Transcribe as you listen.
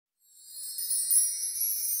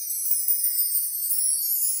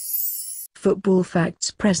Football Facts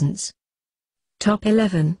Presents. Top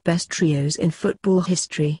 11 Best Trios in Football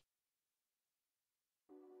History.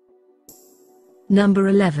 Number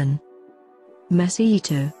 11. Messi,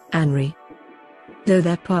 ETO'O, Henry. Though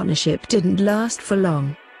their partnership didn't last for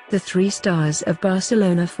long, the three stars of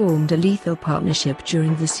Barcelona formed a lethal partnership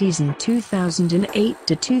during the season 2008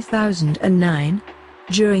 to 2009.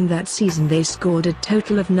 During that season they scored a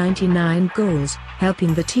total of 99 goals,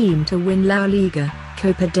 helping the team to win La Liga,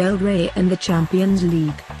 Copa del Rey and the Champions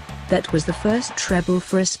League. That was the first treble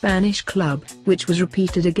for a Spanish club, which was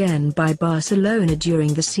repeated again by Barcelona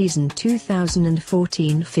during the season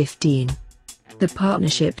 2014-15. The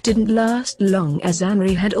partnership didn't last long as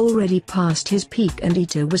Henry had already passed his peak and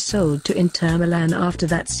ETO'O was sold to Inter Milan after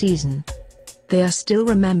that season. They are still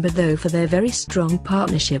remembered though for their very strong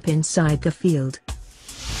partnership inside the field.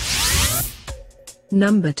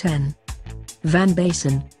 Number 10. Van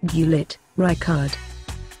Basten, Gullit, Rijkaard.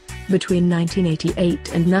 Between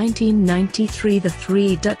 1988 and 1993 the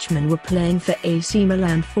three Dutchmen were playing for AC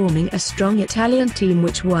Milan, forming a strong Italian team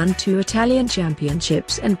which won 2 Italian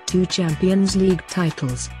championships and 2 Champions League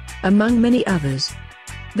titles, among many others.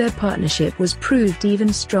 Their partnership was proved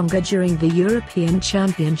even stronger during the European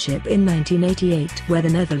Championship in 1988 where the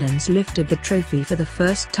Netherlands lifted the trophy for the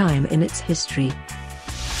first time in its history.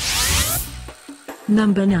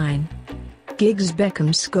 Number 9. Giggs,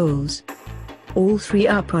 Beckham, Scholes. All three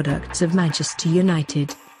are products of Manchester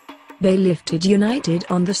United. They lifted United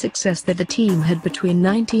on the success that the team had between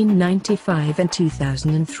 1995 and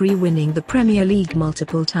 2003, winning the Premier League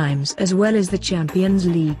multiple times as well as the Champions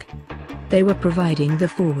League. They were providing the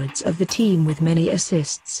forwards of the team with many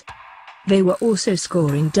assists. They were also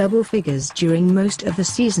scoring double figures during most of the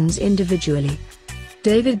seasons individually.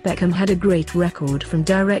 David Beckham had a great record from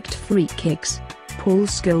direct free kicks, Paul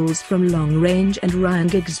Scholes from long range and Ryan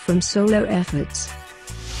Giggs from solo efforts.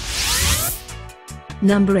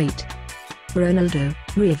 Number 8. Ronaldo,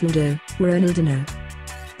 Ronaldinho.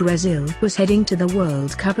 Brazil was heading to the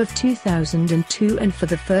World Cup of 2002 and for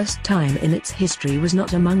the first time in its history was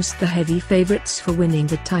not amongst the heavy favorites for winning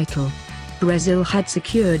the title. Brazil had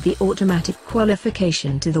secured the automatic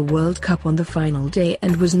qualification to the World Cup on the final day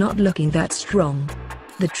and was not looking that strong.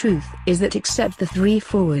 The truth is that except the three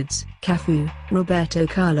forwards, Cafu, Roberto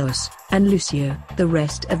Carlos, and Lucio, the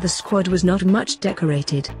rest of the squad was not much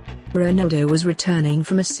decorated. Ronaldo was returning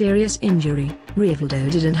from a serious injury,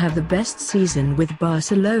 Rivaldo didn't have the best season with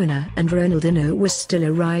Barcelona and Ronaldinho was still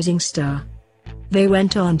a rising star. They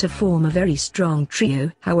went on to form a very strong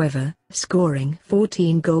trio, however, scoring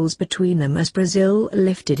 14 goals between them as Brazil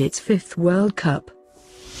lifted its 5th World Cup.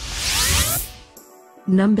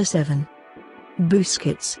 Number 7.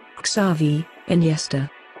 Busquets, Xavi, Iniesta.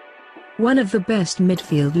 One of the best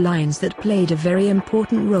midfield lines that played a very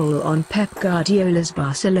important role on Pep Guardiola's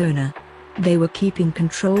Barcelona. They were keeping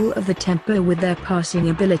control of the tempo with their passing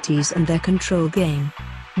abilities and their control game.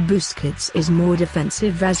 Busquets is more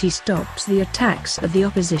defensive as he stops the attacks of the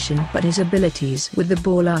opposition, but his abilities with the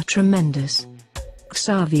ball are tremendous.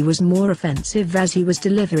 Xavi was more offensive as he was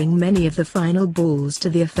delivering many of the final balls to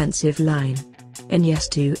the offensive line.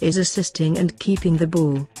 Iniesta is assisting and keeping the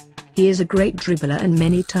ball. He is a great dribbler and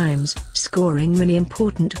many times scoring many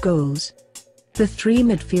important goals. The three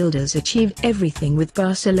midfielders achieved everything with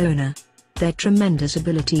Barcelona. Their tremendous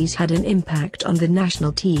abilities had an impact on the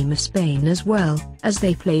national team of Spain as well, as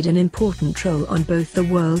they played an important role on both the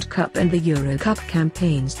World Cup and the Euro Cup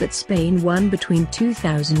campaigns that Spain won between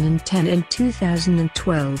 2010 and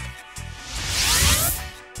 2012.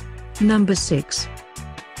 Number 6.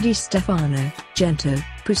 Di Stefano, Gento,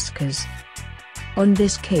 Puskas. On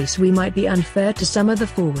this case we might be unfair to some of the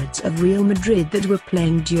forwards of Real Madrid that were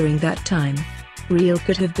playing during that time. Real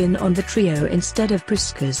could have been on the trio instead of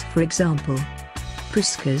Puskas, for example.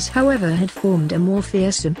 Puskas however had formed a more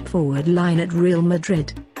fearsome forward line at Real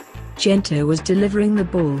Madrid. Gento was delivering the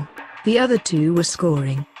ball, the other two were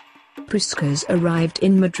scoring. Puskas arrived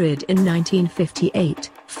in Madrid in 1958,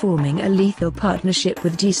 forming a lethal partnership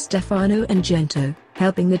with Di Stefano and Gento,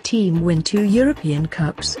 helping the team win 2 European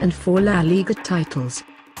Cups and 4 La Liga titles.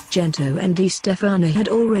 Gento and Di Stefano had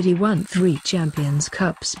already won 3 Champions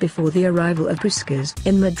Cups before the arrival of Puskas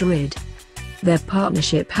in Madrid. Their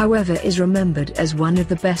partnership however is remembered as one of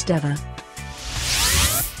the best ever.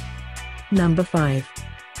 Number 5.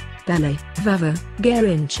 Pelé, Vava,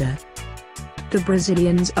 Garrincha. The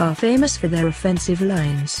Brazilians are famous for their offensive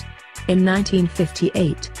lines. In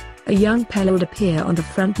 1958, a young Pelé would appear on the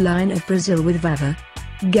front line of Brazil with Vava.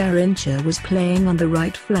 Garrincha was playing on the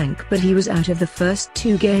right flank but he was out of the first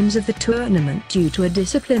 2 games of the tournament due to a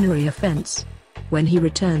disciplinary offense. When he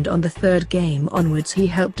returned on the third game onwards, he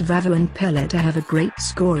helped Vavo and Pelé to have a great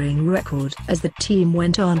scoring record as the team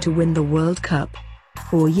went on to win the World Cup.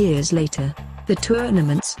 4 years later, the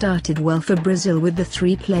tournament started well for Brazil, with the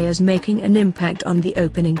three players making an impact on the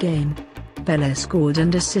opening game. Pelé scored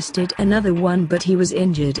and assisted another one, but he was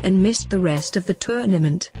injured and missed the rest of the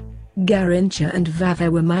tournament. Garrincha and Vavo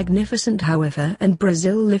were magnificent however, and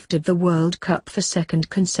Brazil lifted the World Cup for second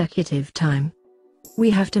consecutive time. We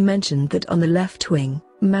have to mention that on the left wing,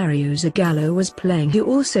 Mario Zagallo was playing, who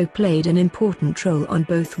also played an important role on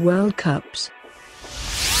both World Cups.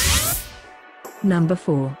 Number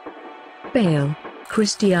 4. Bale,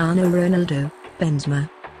 Cristiano Ronaldo, Benzema.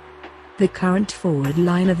 The current forward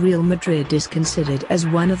line of Real Madrid is considered as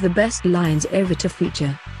one of the best lines ever to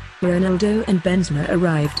feature. Ronaldo and Benzema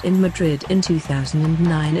arrived in Madrid in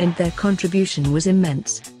 2009 and their contribution was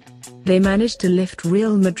immense. They managed to lift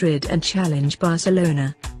Real Madrid and challenge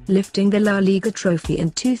Barcelona, lifting the La Liga trophy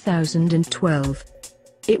in 2012.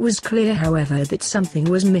 It was clear however that something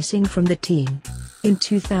was missing from the team. In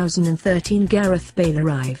 2013 Gareth Bale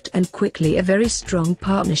arrived and quickly a very strong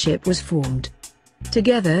partnership was formed.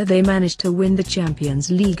 Together they managed to win the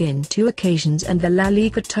Champions League in 2 occasions and the La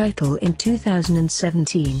Liga title in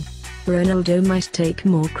 2017. Ronaldo might take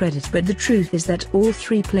more credit, but the truth is that all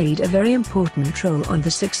three played a very important role on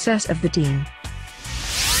the success of the team.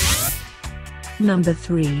 Number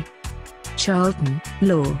 3. Charlton,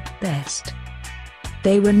 Law, Best.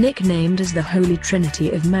 They were nicknamed as the Holy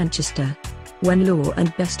Trinity of Manchester. When Law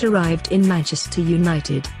and Best arrived in Manchester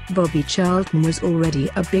United, Bobby Charlton was already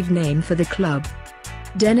a big name for the club.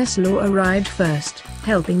 Dennis Law arrived first,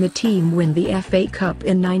 helping the team win the FA Cup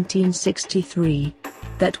in 1963.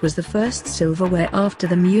 That was the first silverware after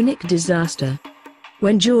the Munich disaster.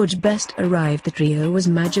 When George Best arrived, the trio was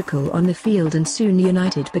magical on the field and soon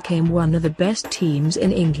United became one of the best teams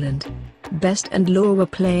in England. Best and Law were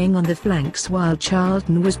playing on the flanks while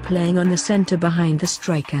Charlton was playing on the centre behind the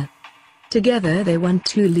striker. Together they won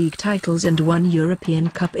 2 league titles and 1 European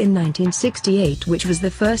Cup in 1968, which was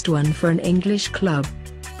the first one for an English club.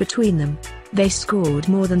 Between them, they scored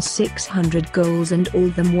more than 600 goals and all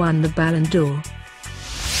of them won the Ballon d'Or.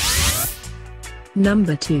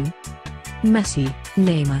 Number 2. Messi,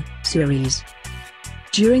 Neymar, Suarez.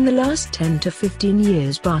 During the last 10 to 15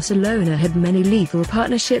 years Barcelona had many lethal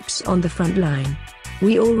partnerships on the front line.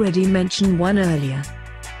 We already mentioned one earlier.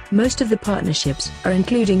 Most of the partnerships are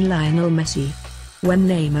including Lionel Messi. When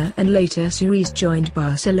Neymar and later Suarez joined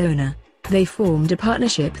Barcelona, they formed a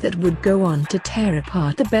partnership that would go on to tear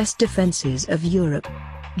apart the best defenses of Europe.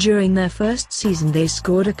 During their first season they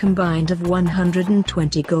scored a combined of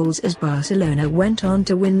 120 goals as Barcelona went on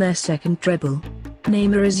to win their second treble.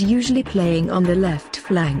 Neymar is usually playing on the left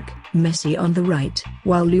flank, Messi on the right,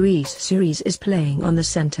 while Luis Suarez is playing on the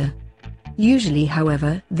center. Usually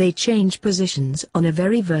however, they change positions on a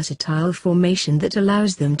very versatile formation that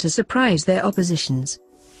allows them to surprise their oppositions.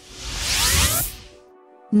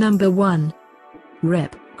 Number 1.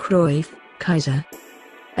 Rep, Cruyff, Kaiser.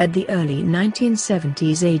 At the early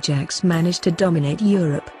 1970s Ajax managed to dominate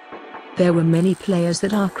Europe. There were many players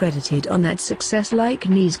that are credited on that success like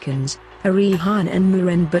Neeskens, Arihan and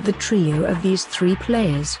Muren, but the trio of these 3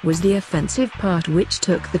 players was the offensive part which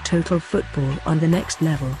took the total football on the next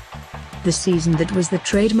level. The season that was the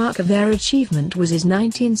trademark of their achievement was his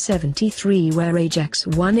 1973, where Ajax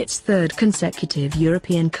won its 3rd consecutive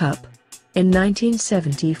European Cup. In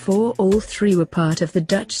 1974 all 3 were part of the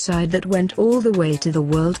Dutch side that went all the way to the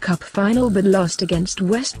World Cup final but lost against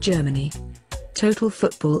West Germany. Total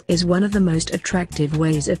football is one of the most attractive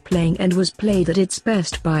ways of playing and was played at its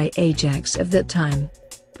best by Ajax of that time.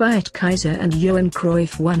 Piet Kaiser and Johan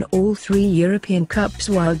Cruyff won all 3 European Cups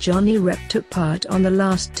while Johnny Rep took part on the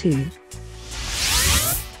last 2.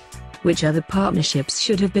 Which other partnerships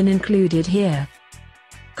should have been included here?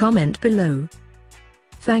 Comment below.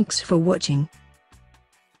 Thanks for watching.